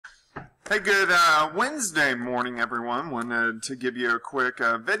Hey, good Wednesday morning, everyone. Wanted to give you a quick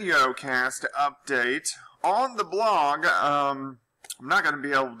video cast update on the blog. I'm not going to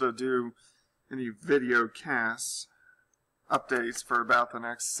be able to do any video casts updates for about the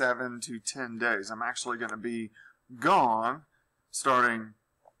next 7 to 10 days. I'm actually going to be gone starting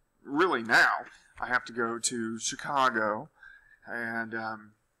really now. I have to go to Chicago, and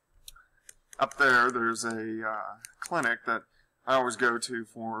up there's a clinic that I always go to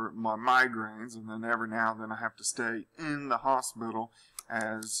for my migraines, and then every now and then I have to stay in the hospital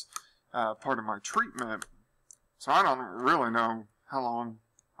as part of my treatment. So I don't really know how long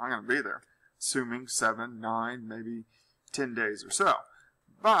I'm going to be there. Assuming 7, 9, maybe 10 days or so.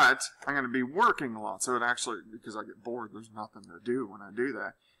 But I'm going to be working a lot, so it actually, because I get bored, there's nothing to do when I do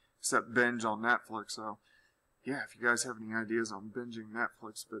that, except binge on Netflix. So yeah, if you guys have any ideas on binging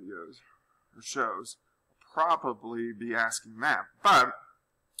Netflix videos or shows, probably be asking that. But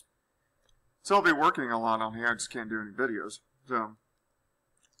so I'll be working a lot on here. I just can't do any videos. So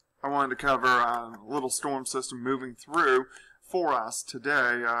I wanted to cover a little storm system moving through for us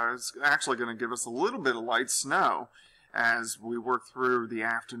today. It's actually going to give us a little bit of light snow as we work through the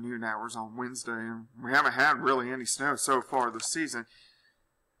afternoon hours on Wednesday. And we haven't had really any snow so far this season.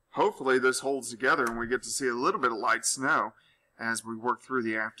 Hopefully this holds together and we get to see a little bit of light snow as we work through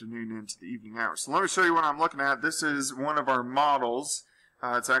the afternoon into the evening hours. So let me show you what I'm looking at. This is one of our models.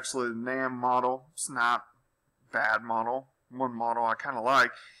 It's actually the NAM model. It's not a bad model. One model I kind of like.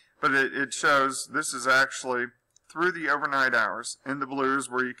 But it shows this is actually through the overnight hours in the blues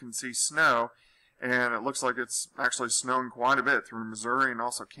where you can see snow. And it looks like it's actually snowing quite a bit through Missouri and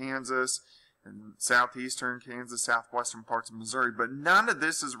also Kansas and southeastern Kansas, southwestern parts of Missouri. But none of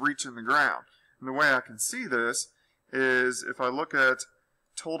this is reaching the ground. And the way I can see this is if I look at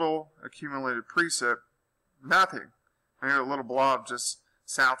total accumulated precip, nothing. I got a little blob just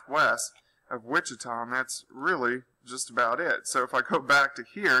southwest of Wichita, and that's really just about it. So if I go back to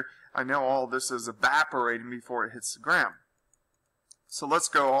here, I know all this is evaporating before it hits the ground. So let's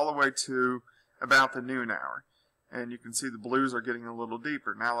go all the way to about the noon hour. And you can see the blues are getting a little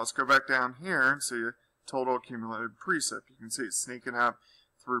deeper. Now let's go back down here and see total accumulated precip. You can see it's sneaking up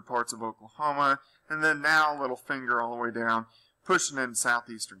through parts of Oklahoma, and then now a little finger all the way down, pushing in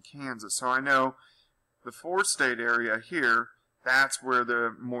southeastern Kansas. So I know the 4-state area here, that's where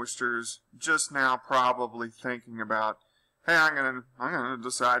the moisture's just now probably thinking about, hey, I'm gonna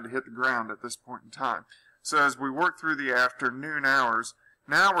decide to hit the ground at this point in time. So as we work through the afternoon hours,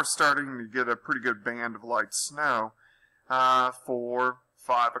 now we're starting to get a pretty good band of light snow for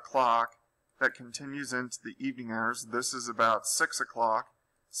 5 o'clock. That continues into the evening hours. This is about 6 o'clock.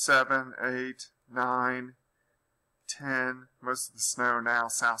 7, 8, 9, 10, most of the snow now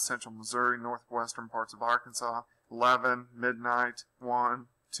south central Missouri, northwestern parts of Arkansas, 11, midnight, 1,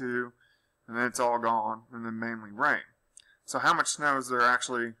 2, and then it's all gone, and then mainly rain. So how much snow is there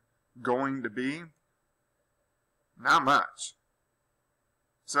actually going to be? Not much.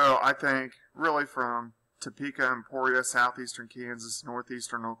 So I think really from Topeka, Emporia, southeastern Kansas,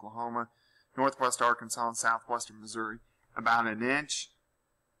 northeastern Oklahoma, northwest Arkansas, and southwestern Missouri, about an inch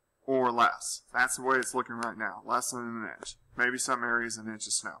or less. That's the way it's looking right now. Less than an inch. Maybe some areas an inch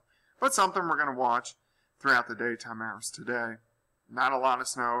of snow. But something we're going to watch throughout the daytime hours today. Not a lot of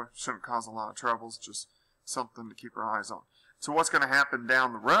snow. Shouldn't cause a lot of troubles. Just something to keep our eyes on. So what's going to happen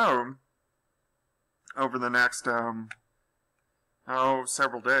down the road over the next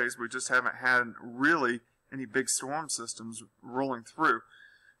several days? We just haven't had really any big storm systems rolling through.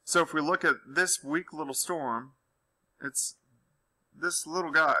 So if we look at this weak little storm, it's this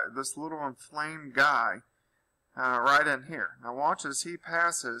little guy, this little inflamed guy right in here. Now watch as he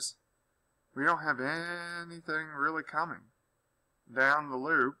passes. We don't have anything really coming down the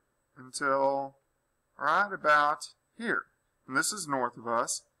loop until right about here. And this is north of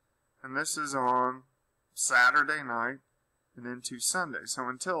us. And this is on Saturday night and into Sunday. So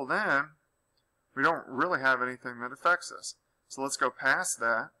until then, we don't really have anything that affects us. So let's go past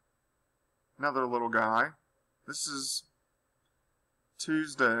that. Another little guy. This is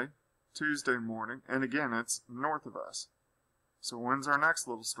Tuesday morning, and again, it's north of us. So when's our next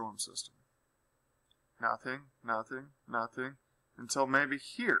little storm system? Nothing, nothing, nothing, until maybe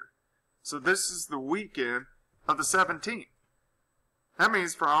here. So this is the weekend of the 17th. That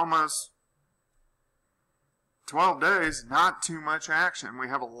means for almost 12 days, not too much action. We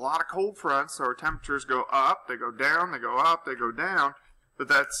have a lot of cold fronts, so our temperatures go up, they go down, they go up, they go down, but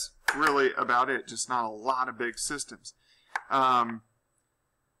that's really about it, just not a lot of big systems.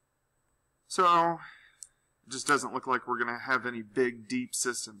 So it just doesn't look like we're going to have any big, deep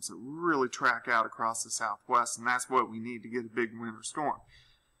systems that really track out across the southwest, and that's what we need to get a big winter storm.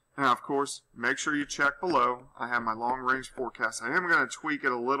 Now, of course, make sure you check below. I have my long-range forecast. I am going to tweak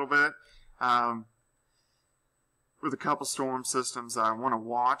it a little bit with a couple storm systems I want to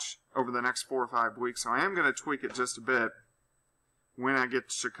watch over the next 4 or 5 weeks. So I am going to tweak it just a bit when I get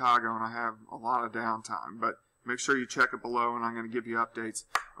to Chicago and I have a lot of downtime. But make sure you check it below, and I'm going to give you updates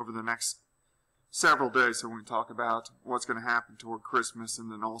over the next several days so we can talk about what's going to happen toward Christmas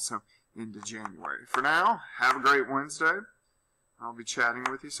and then also into January. For now, have a great Wednesday. I'll be chatting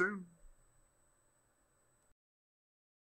with you soon.